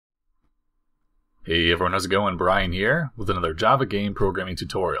Hey everyone, how's it going? Brian here with another Java game programming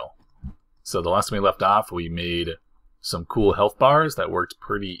tutorial. So the last time we left off, we made some cool health bars that worked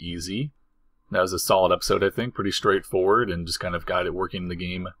pretty easy. That was a solid episode, I think, pretty straightforward, and just kind of got it working in the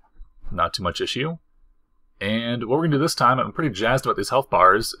game, not too much issue. And what we're going to do this time, I'm pretty jazzed about these health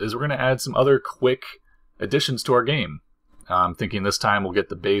bars, is we're going to add some other quick additions to our game. I'm thinking this time we'll get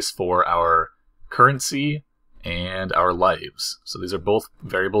the base for our currency and our lives. So these are both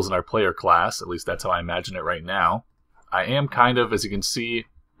variables in our player class, at least that's how I imagine it right now. I am kind of, as you can see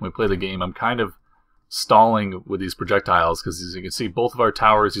when we play the game, I'm kind of stalling with these projectiles because as you can see both of our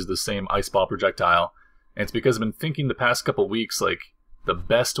towers use the same ice ball projectile, and it's because I've been thinking the past couple weeks like the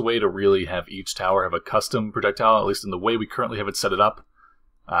best way to really have each tower have a custom projectile, at least in the way we currently have it set it up,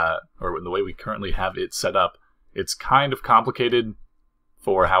 or in the way we currently have it set up. It's kind of complicated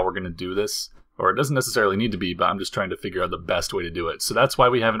for how we're going to do this. Or it doesn't necessarily need to be, but I'm just trying to figure out the best way to do it. So that's why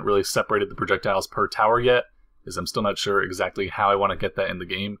we haven't really separated the projectiles per tower yet, is I'm still not sure exactly how I want to get that in the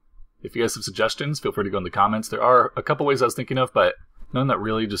game. If you guys have suggestions, feel free to go in the comments. There are a couple ways I was thinking of, but none that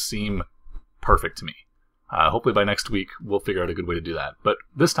really just seem perfect to me. Hopefully by next week, we'll figure out a good way to do that. But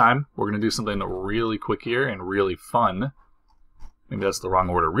this time, we're going to do something really quick here and really fun. Maybe that's the wrong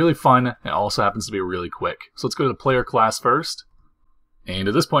order. Really fun, and also happens to be really quick. So let's go to the player class first. And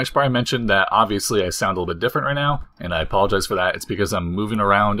at this point, I should probably mention that obviously I sound a little bit different right now, and I apologize for that. It's because I'm moving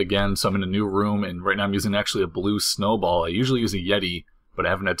around again, so I'm in a new room, and right now I'm using actually a blue snowball. I usually use a Yeti, but I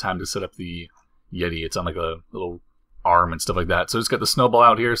haven't had time to set up the Yeti. It's on like a little arm and stuff like that. So I just got the snowball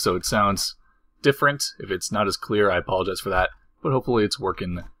out here, so it sounds different. If it's not as clear, I apologize for that, but hopefully it's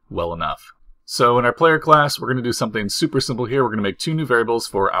working well enough. So in our player class, we're going to do something super simple here. We're going to make two new variables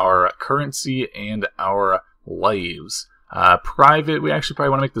for our currency and our lives. Private, we actually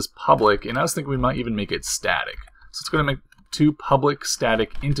probably want to make this public, and I was thinking we might even make it static. So it's going to make two public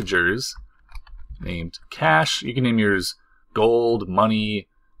static integers named cash. You can name yours gold, money,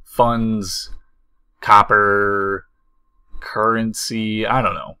 funds, copper, currency, I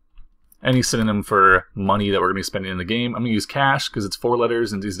don't know. Any synonym for money that we're going to be spending in the game. I'm going to use cash because it's 4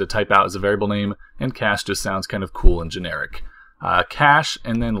 letters and it's easy to type out as a variable name, and cash just sounds kind of cool and generic. Cash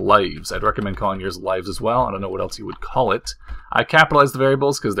and then lives. I'd recommend calling yours lives as well. I don't know what else you would call it. I capitalize the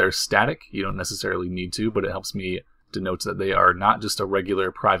variables because they're static. You don't necessarily need to, but it helps me denote that they are not just a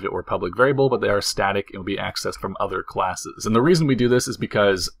regular private or public variable, but they are static and will be accessed from other classes. And the reason we do this is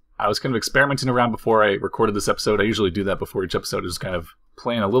because I was kind of experimenting around before I recorded this episode. I usually do that before each episode, just kind of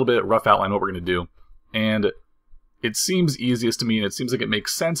playing a little bit rough outline what we're going to do. And it seems easiest to me, and it seems like it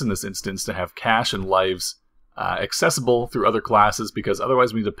makes sense in this instance to have cash and lives accessible through other classes, because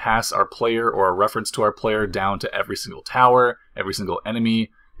otherwise we need to pass our player or a reference to our player down to every single tower, every single enemy.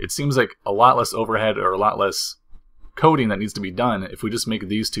 It seems like a lot less overhead or a lot less coding that needs to be done if we just make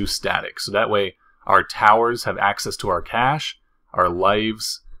these two static. So that way our towers have access to our cash, our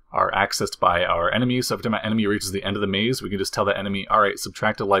lives are accessed by our enemies. So every time an enemy reaches the end of the maze, we can just tell the enemy, alright,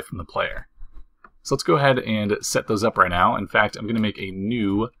 subtract a life from the player. So let's go ahead and set those up right now. In fact, I'm going to make a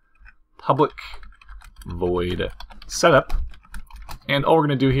new public void setup, and all we're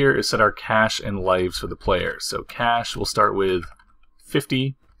going to do here is set our cash and lives for the player. So cash we'll start with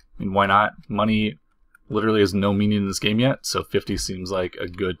 50. I mean, why not? Money literally has no meaning in this game yet, so 50 seems like a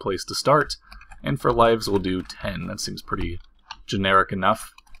good place to start. And for lives we'll do 10. That seems pretty generic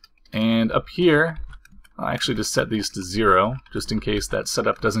enough. And up here I'll actually just set these to 0 just in case that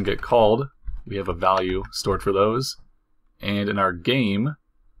setup doesn't get called. We have a value stored for those. And in our game,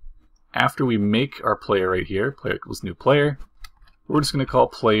 after we make our player right here, player equals new player, we're just going to call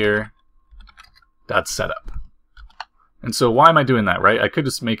player.setup. And so why am I doing that, right? I could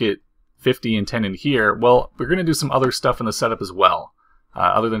just make it 50 and 10 in here. Well, we're going to do some other stuff in the setup as well,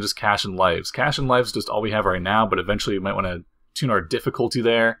 other than just cash and lives. Cash and lives is just all we have right now, but eventually we might want to tune our difficulty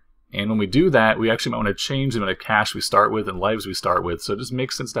there. And when we do that, we actually might want to change the amount of cash we start with and lives we start with. So it just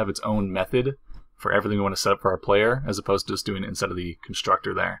makes sense to have its own method for everything we want to set up for our player, as opposed to just doing it inside of the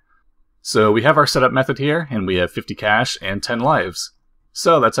constructor there. So we have our setup method here, and we have 50 cash and 10 lives.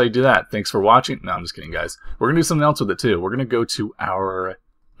 So that's how you do that. Thanks for watching. No, I'm just kidding, guys. We're going to do something else with it, too. We're going to go to our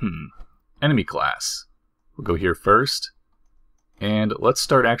enemy class. We'll go here first, and let's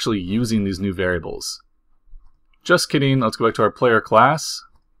start actually using these new variables. Just kidding. Let's go back to our player class.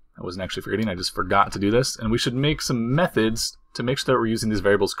 I wasn't actually forgetting. I just forgot to do this. And we should make some methods to make sure that we're using these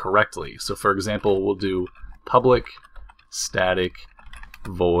variables correctly. So, for example, we'll do public static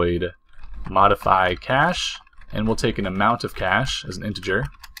void modify cash, and we'll take an amount of cash as an integer.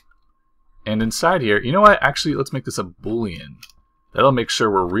 And inside here, you know what? Actually, let's make this a boolean. That'll make sure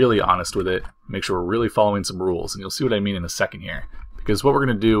we're really honest with it, make sure we're really following some rules, and you'll see what I mean in a second here. because what we're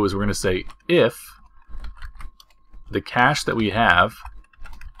going to do is we're going to say if the cash that we have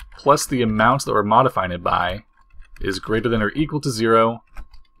plus the amount that we're modifying it by is greater than or equal to 0,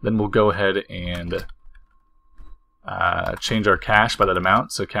 then we'll go ahead and change our cash by that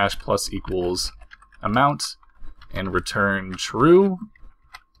amount. So cash plus equals amount and return true.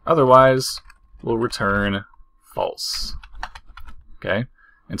 Otherwise, we'll return false. Okay?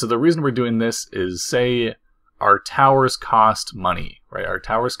 And so the reason we're doing this is, say our towers cost money, right? Our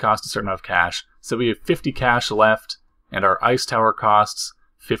towers cost a certain amount of cash. So we have 50 cash left, and our ice tower costs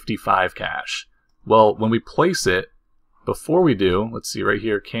 55 cash. Well, when we place it, before we do, let's see right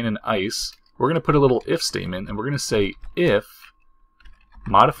here, cannon ice, we're going to put a little if statement, and we're going to say if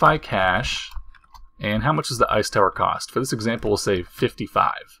modify cash, and how much does the ice tower cost? For this example, we'll say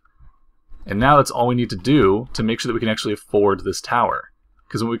 55. And now that's all we need to do to make sure that we can actually afford this tower.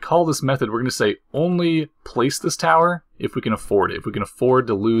 Because when we call this method, we're going to say only place this tower if we can afford it. If we can afford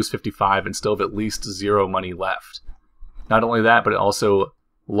to lose 55 and still have at least 0 money left. Not only that, but it also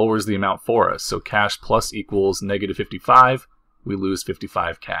lowers the amount for us. So cash plus equals negative 55, we lose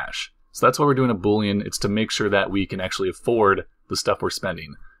 55 cash. So that's why we're doing a Boolean. It's to make sure that we can actually afford the stuff we're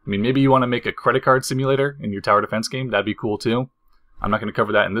spending. I mean, maybe you want to make a credit card simulator in your tower defense game. That'd be cool too. I'm not going to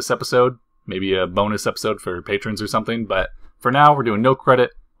cover that in this episode. Maybe a bonus episode for patrons or something. But for now, we're doing no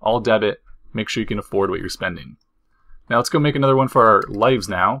credit, all debit. Make sure you can afford what you're spending. Now let's go make another one for our lives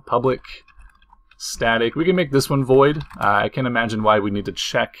now. Public static. We can make this one void. I can't imagine why we need to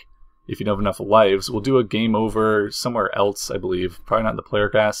check if you don't have enough lives. We'll do a game over somewhere else, I believe. Probably not in the player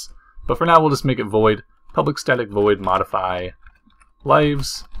class. But for now, we'll just make it void. Public static void modify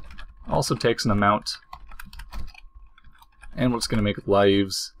lives. Also takes an amount. And we're just going to make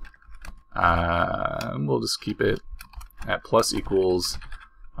lives. We'll just keep it at plus equals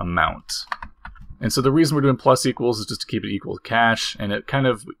amount. And so the reason we're doing plus equals is just to keep it equal to cash. And it kind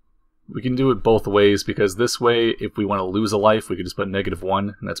of, we can do it both ways, because this way, if we want to lose a life, we could just put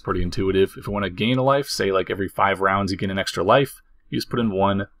 -1, and that's pretty intuitive. If we want to gain a life, say like every 5 rounds you gain an extra life, you just put in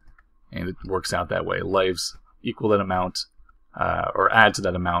 1, and it works out that way. Lives equal that amount, or add to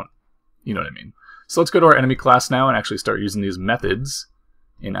that amount, you know what I mean. So let's go to our enemy class now and actually start using these methods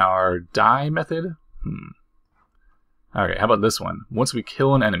in our die method. Alright, how about this one? Once we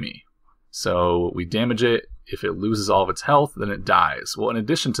kill an enemy, so we damage it, if it loses all of its health, then it dies. Well, in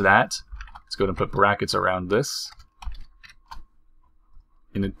addition to that, let's go ahead and put brackets around this.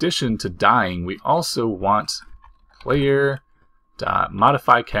 In addition to dying, we also want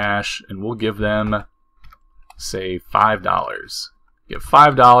player.modify cash, and we'll give them, say, $5. Get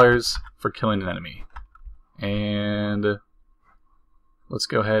 $5 for killing an enemy. And let's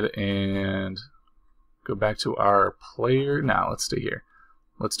go ahead and go back to our player. Now, let's stay here.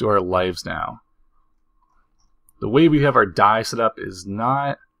 Let's do our lives now. The way we have our die set up is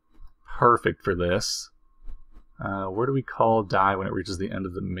not perfect for this. Where do we call die when it reaches the end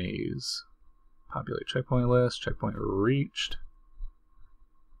of the maze? Populate checkpoint list, checkpoint reached.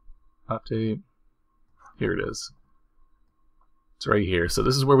 Update. Here it is. It's right here. So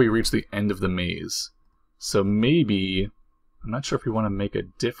this is where we reach the end of the maze. So maybe, I'm not sure if we want to make a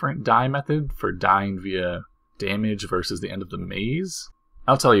different die method for dying via damage versus the end of the maze.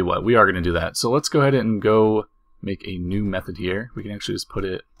 I'll tell you what, we are going to do that. So let's go ahead and go make a new method here. We can actually just put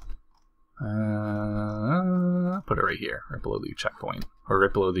it right here, right below the checkpoint, or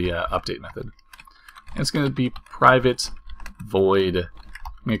right below the update method. And it's going to be private void.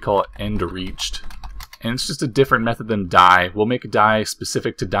 I'm going to call it end reached. And it's just a different method than die. We'll make a die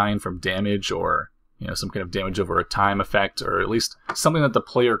specific to dying from damage, or some kind of damage over a time effect, or at least something that the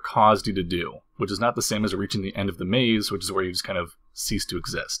player caused you to do, which is not the same as reaching the end of the maze, which is where you just kind of cease to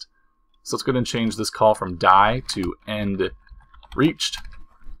exist. So let's go ahead and change this call from die to end reached.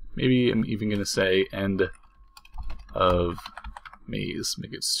 Maybe I'm even going to say end of maze.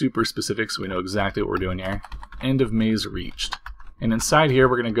 Make it super specific so we know exactly what we're doing here. End of maze reached. And inside here,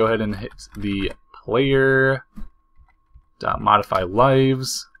 we're going to go ahead and hit the player.modify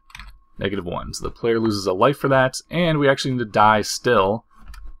lives -1. So the player loses a life for that, and we actually need to die still.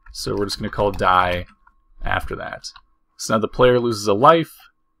 So we're just going to call die after that. So now the player loses a life,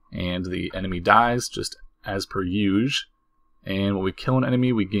 and the enemy dies, just as per usual. And when we kill an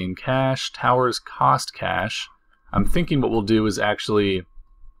enemy, we gain cash. Towers cost cash. I'm thinking what we'll do is actually,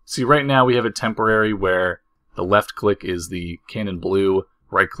 see, right now we have a temporary where the left click is the cannon blue,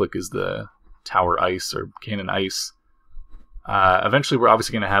 right click is the tower ice or cannon ice. Eventually we're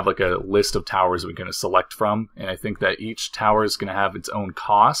obviously going to have like a list of towers we're going to select from, and I think that each tower is going to have its own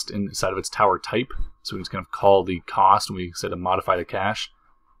cost inside of its tower type. So we just kind of call the cost when we set a modify to cash.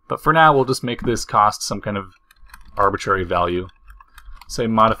 But for now, we'll just make this cost some kind of arbitrary value. say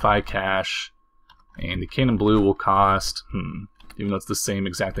modify cash, and the cannon blue will cost, even though it's the same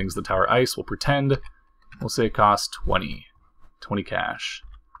exact thing as the tower ice, we'll pretend, we'll say it costs 20 cash.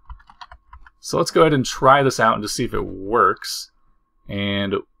 So let's go ahead and try this out and just see if it works.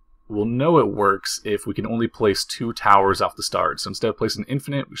 And we'll know it works if we can only place 2 towers off the start. So instead of placing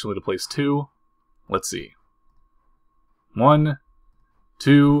infinite, we should only place 2. Let's see. 1,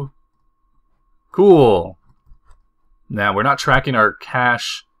 2. Cool. Now, we're not tracking our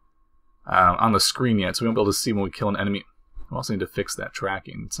cash on the screen yet, so we won't be able to see when we kill an enemy. We also need to fix that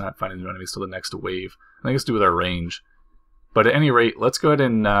tracking. It's not finding new enemies till the next wave. I think it's to do with our range. But at any rate, let's go ahead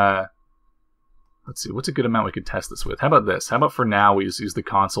and... let's see, what's a good amount we could test this with? How about this? How about for now we just use the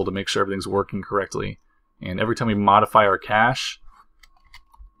console to make sure everything's working correctly. And every time we modify our cache,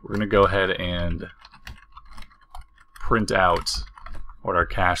 we're going to go ahead and print out what our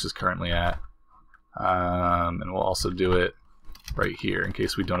cache is currently at. And we'll also do it right here in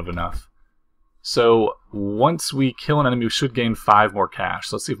case we don't have enough. So once we kill an enemy, we should gain 5 more cash.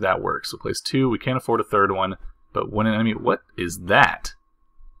 So let's see if that works. We'll place 2. We can't afford a third one. But when an enemy... What is that?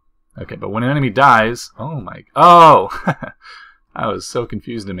 Okay, but when an enemy dies... Oh my... Oh! I was so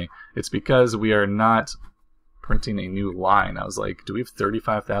confused to me. It's because we are not printing a new line. I was like, do we have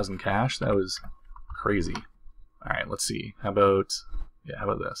 35,000 cash? That was crazy. Alright, let's see. How about... Yeah, how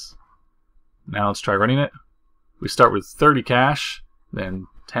about this? Now let's try running it. We start with 30 cash, then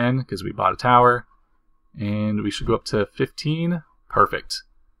 10 because we bought a tower, and we should go up to 15. Perfect.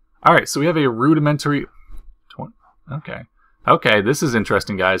 Alright, so we have a rudimentary... Okay, this is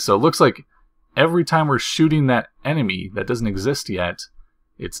interesting, guys. So it looks like every time we're shooting that enemy that doesn't exist yet,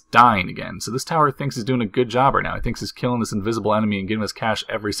 it's dying again. So this tower thinks it's doing a good job right now. It thinks it's killing this invisible enemy and getting us cash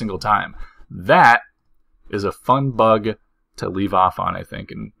every single time. That is a fun bug to leave off on, I think,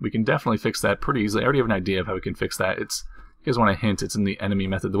 and we can definitely fix that pretty easily. I already have an idea of how we can fix that. If you guys want a hint, it's in the enemy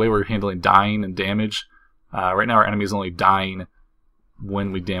method. The way we're handling dying and damage. Right now our enemy is only dying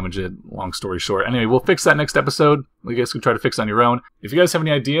when we damage it, long story short. Anyway, we'll fix that next episode. You guys can try to fix it on your own. If you guys have any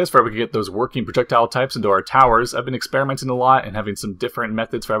ideas for how we can get those working projectile types into our towers, I've been experimenting a lot and having some different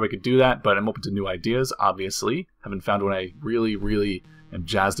methods for how we could do that, but I'm open to new ideas, obviously. Haven't found one I really am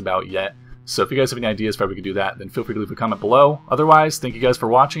jazzed about yet. So if you guys have any ideas for how we could do that, then feel free to leave a comment below. Otherwise, thank you guys for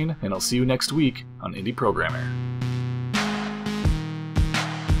watching, and I'll see you next week on Indie Programmer.